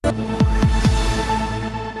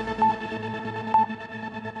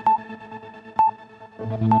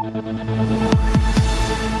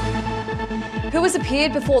has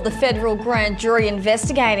appeared before the federal grand jury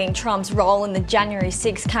investigating Trump's role in the January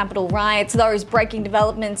 6 Capitol riots. Those breaking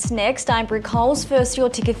developments next. I'm Brick Holes. First, your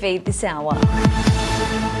ticker feed this hour.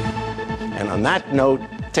 And on that note,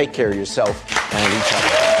 take care of yourself and each other.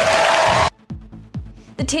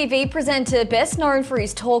 The TV presenter, best known for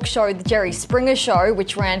his talk show, The Jerry Springer Show,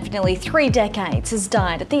 which ran for nearly 3 decades, has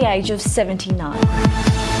died at the age of 79.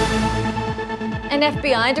 An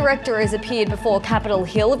FBI director has appeared before Capitol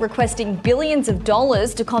Hill requesting billions of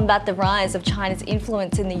dollars to combat the rise of China's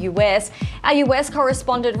influence in the US. Our US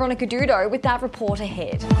correspondent Veronica Dudo with that report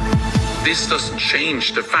ahead. This doesn't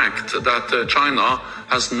change the fact that China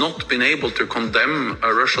has not been able to condemn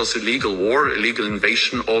Russia's illegal war, illegal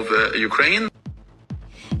invasion of Ukraine.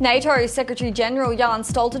 NATO Secretary-General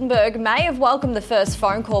Jens Stoltenberg may have welcomed the first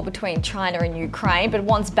phone call between China and Ukraine, but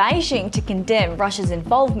wants Beijing to condemn Russia's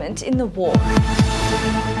involvement in the war.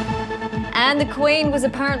 And the Queen was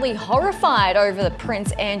apparently horrified over the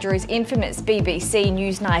Prince Andrew's infamous BBC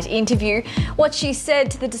Newsnight interview. What she said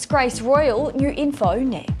to the disgraced royal, new info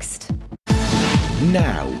next.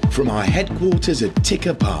 Now, from our headquarters at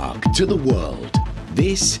TICKER Park to the world,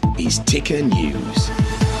 this is TICKER News.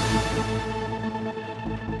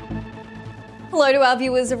 Hello to our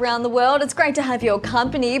viewers around the world. It's great to have your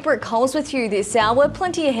company. Brick Holes with you this hour.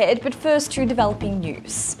 Plenty ahead, but first to developing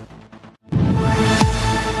news.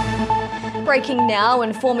 Breaking now,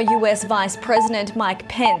 and former US Vice President Mike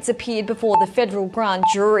Pence appeared before the federal grand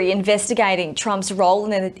jury investigating Trump's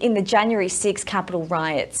role in the January 6 Capitol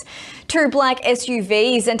riots. 2 black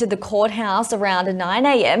SUVs entered the courthouse around 9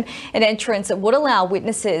 a.m, an entrance that would allow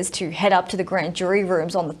witnesses to head up to the grand jury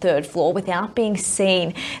rooms on the 3rd floor without being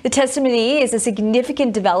seen. The testimony is a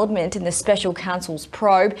significant development in the special counsel's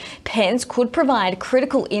probe. Pence could provide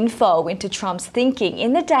critical info into Trump's thinking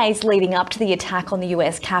in the days leading up to the attack on the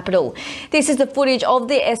US Capitol. This is the footage of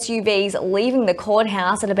the SUVs leaving the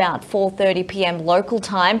courthouse at about 4:30 p.m. local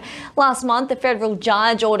time. Last month, a federal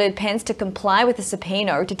judge ordered Pence to comply with a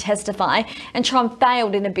subpoena to testify, and Trump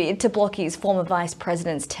failed in a bid to block his former vice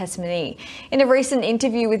president's testimony. In a recent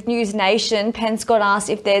interview with News Nation, Pence got asked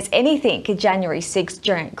if there's anything a January 6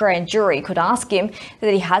 grand jury could ask him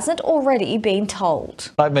that he hasn't already been told.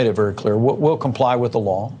 I've made it very clear. We'll comply with the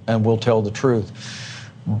law and we'll tell the truth.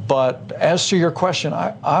 But as to your question,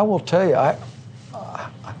 I will tell you, I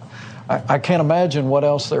can't imagine what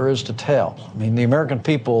else there is to tell. I mean, the American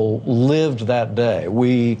people lived that day.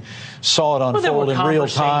 We saw it unfold in real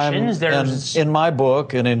time. And in my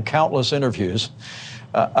book and in countless interviews,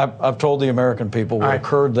 I've told the American people what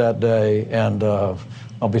occurred that day, and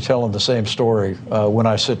I'll be telling the same story when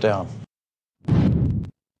I sit down.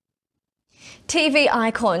 TV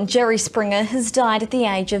icon Jerry Springer has died at the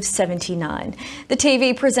age of 79. The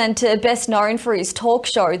TV presenter, best known for his talk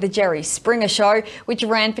show, The Jerry Springer Show, which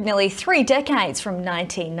ran for nearly 3 decades from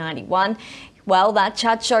 1991. Well, that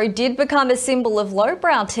chat show did become a symbol of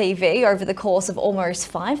lowbrow TV over the course of almost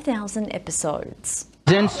 5,000 episodes.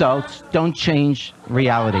 Insults don't change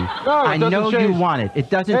reality. No, I know you want it. It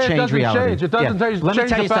doesn't change reality. It doesn't change Let me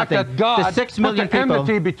tell the you fact something. that God The 6 million put the people,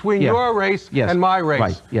 enmity between your race and my race.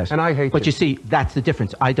 Right, yes. And I hate But you see, that's the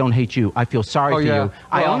difference. I don't hate you. I feel sorry for you. Well,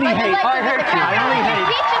 I only hate you.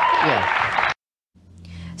 Yeah.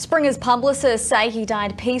 Springer's publicists say he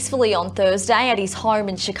died peacefully on Thursday at his home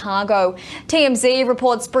in Chicago. TMZ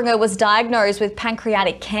reports Springer was diagnosed with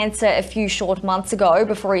pancreatic cancer a few short months ago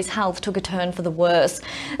before his health took a turn for the worse.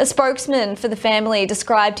 A spokesman for the family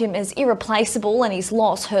described him as irreplaceable, and his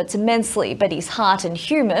loss hurts immensely, but his heart and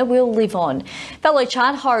humour will live on. Fellow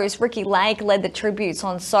chat host Ricky Lake led the tributes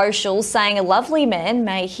on socials, saying a lovely man,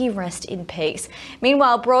 may he rest in peace.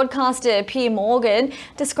 Meanwhile, broadcaster Piers Morgan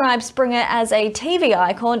described Springer as a TV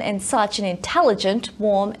icon and such an intelligent,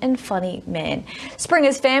 warm and funny man.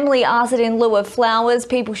 Springer's family asked that in lieu of flowers,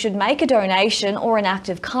 people should make a donation or an act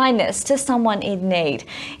of kindness to someone in need.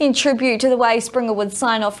 In tribute to the way Springer would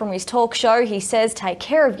sign off from his talk show, he says, take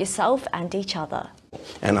care of yourself and each other.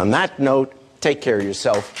 And on that note, take care of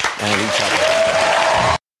yourself and each other.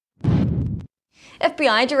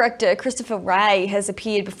 FBI Director Christopher Wray has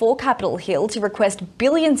appeared before Capitol Hill to request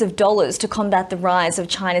billions of dollars to combat the rise of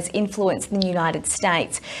China's influence in the United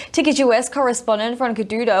States. TICKER US correspondent Veronica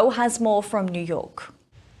Dudo has more from New York.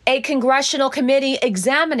 A congressional committee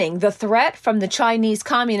examining the threat from the Chinese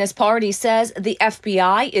Communist Party says the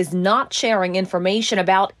FBI is not sharing information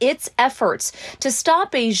about its efforts to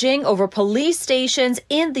stop Beijing over police stations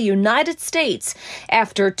in the United States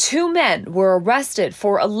after 2 men were arrested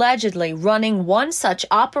for allegedly running one such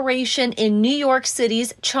operation in New York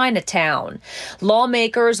City's Chinatown.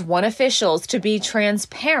 Lawmakers want officials to be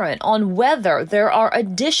transparent on whether there are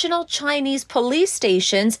additional Chinese police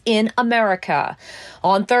stations in America.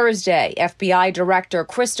 On Thursday, FBI Director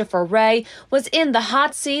Christopher Wray was in the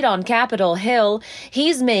hot seat on Capitol Hill.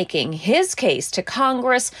 He's making his case to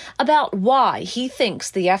Congress about why he thinks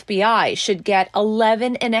the FBI should get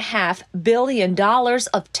 $11.5 billion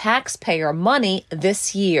of taxpayer money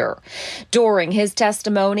this year. During his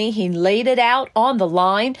testimony, he laid it out on the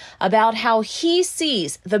line about how he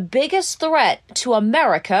sees the biggest threat to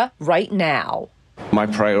America right now. My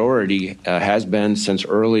priority has been, since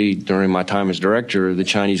early during my time as director, the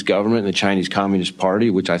Chinese government and the Chinese Communist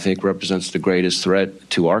Party, which I think represents the greatest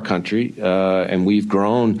threat to our country. And we've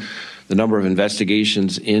grown the number of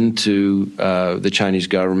investigations into the Chinese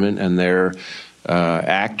government and their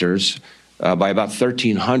actors by about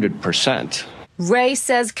 1,300%. Wray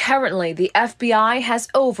says currently the FBI has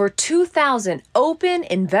over 2,000 open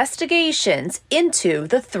investigations into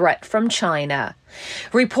the threat from China.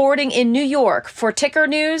 Reporting in New York for Ticker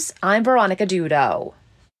News, I'm Veronica Dudo.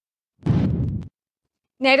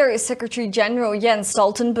 NATO Secretary-General Jens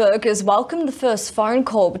Stoltenberg has welcomed the first phone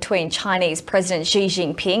call between Chinese President Xi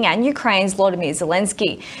Jinping and Ukraine's Volodymyr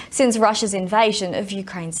Zelensky since Russia's invasion of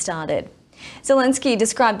Ukraine started. Zelensky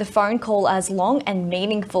described the phone call as long and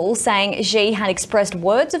meaningful, saying Xi had expressed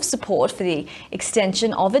words of support for the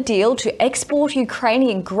extension of a deal to export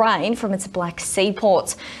Ukrainian grain from its Black Sea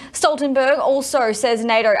ports. Stoltenberg also says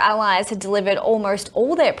NATO allies had delivered almost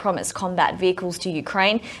all their promised combat vehicles to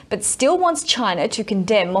Ukraine, but still wants China to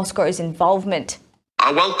condemn Moscow's involvement.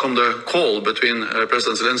 I welcome the call between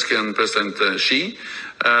President Zelensky and President Xi.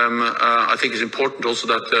 I think it's important also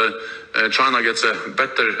that China gets a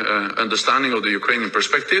better understanding of the Ukrainian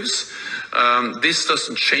perspectives. This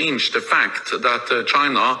doesn't change the fact that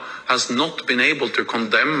China has not been able to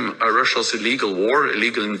condemn Russia's illegal war,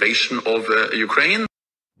 illegal invasion of Ukraine.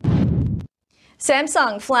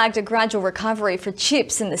 Samsung flagged a gradual recovery for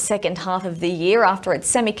chips in the second half of the year after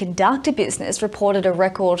its semiconductor business reported a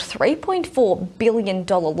record $3.4 billion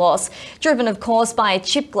loss, driven of course by a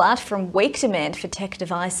chip glut from weak demand for tech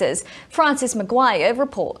devices. Francis Maguire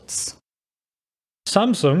reports.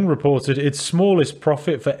 Samsung reported its smallest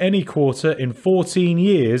profit for any quarter in 14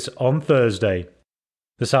 years on Thursday.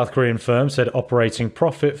 The South Korean firm said operating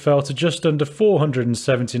profit fell to just under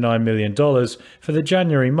 $479 million for the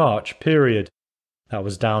January-March period. That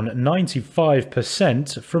was down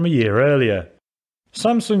 95% from a year earlier.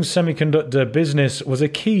 Samsung's semiconductor business was a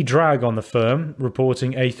key drag on the firm,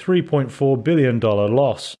 reporting a $3.4 billion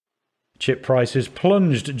loss. Chip prices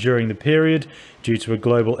plunged during the period due to a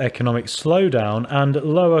global economic slowdown and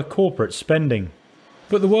lower corporate spending.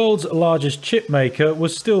 But the world's largest chip maker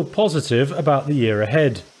was still positive about the year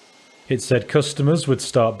ahead. It said customers would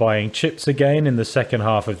start buying chips again in the second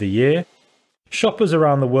half of the year. Shoppers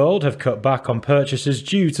around the world have cut back on purchases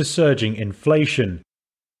due to surging inflation.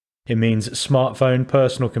 It means smartphone,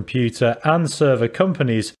 personal computer and server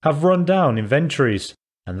companies have run down inventories,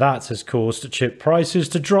 and that has caused chip prices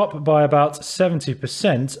to drop by about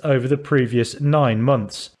 70% over the previous 9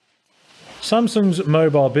 months. Samsung's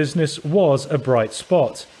mobile business was a bright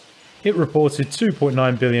spot. It reported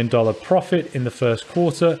 $2.9 billion profit in the first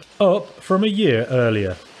quarter, up from a year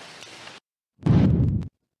earlier.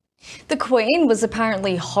 The Queen was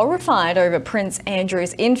apparently horrified over Prince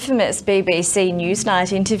Andrew's infamous BBC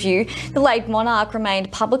Newsnight interview. The late monarch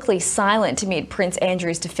remained publicly silent amid Prince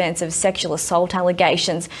Andrew's defence of sexual assault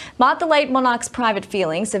allegations, but the late monarch's private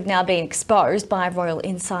feelings have now been exposed by royal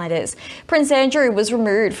insiders. Prince Andrew was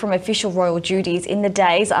removed from official royal duties in the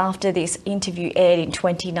days after this interview aired in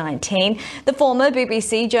 2019. The former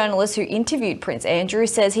BBC journalist who interviewed Prince Andrew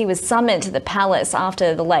says he was summoned to the palace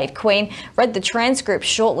after the late Queen read the transcript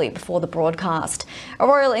shortly before the broadcast. A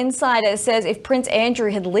royal insider says if Prince Andrew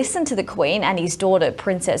had listened to the Queen and his daughter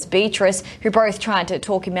Princess Beatrice, who both tried to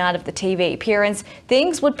talk him out of the TV appearance,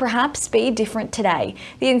 things would perhaps be different today.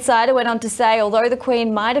 The insider went on to say although the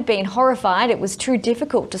Queen might have been horrified, it was too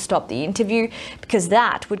difficult to stop the interview because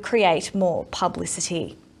that would create more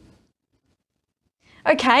publicity.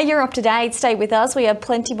 Okay, you're up to date. Stay with us. We have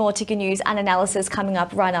plenty more Ticker News and analysis coming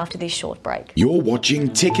up right after this short break. You're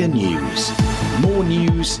watching Ticker News. More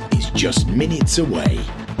news is just minutes away.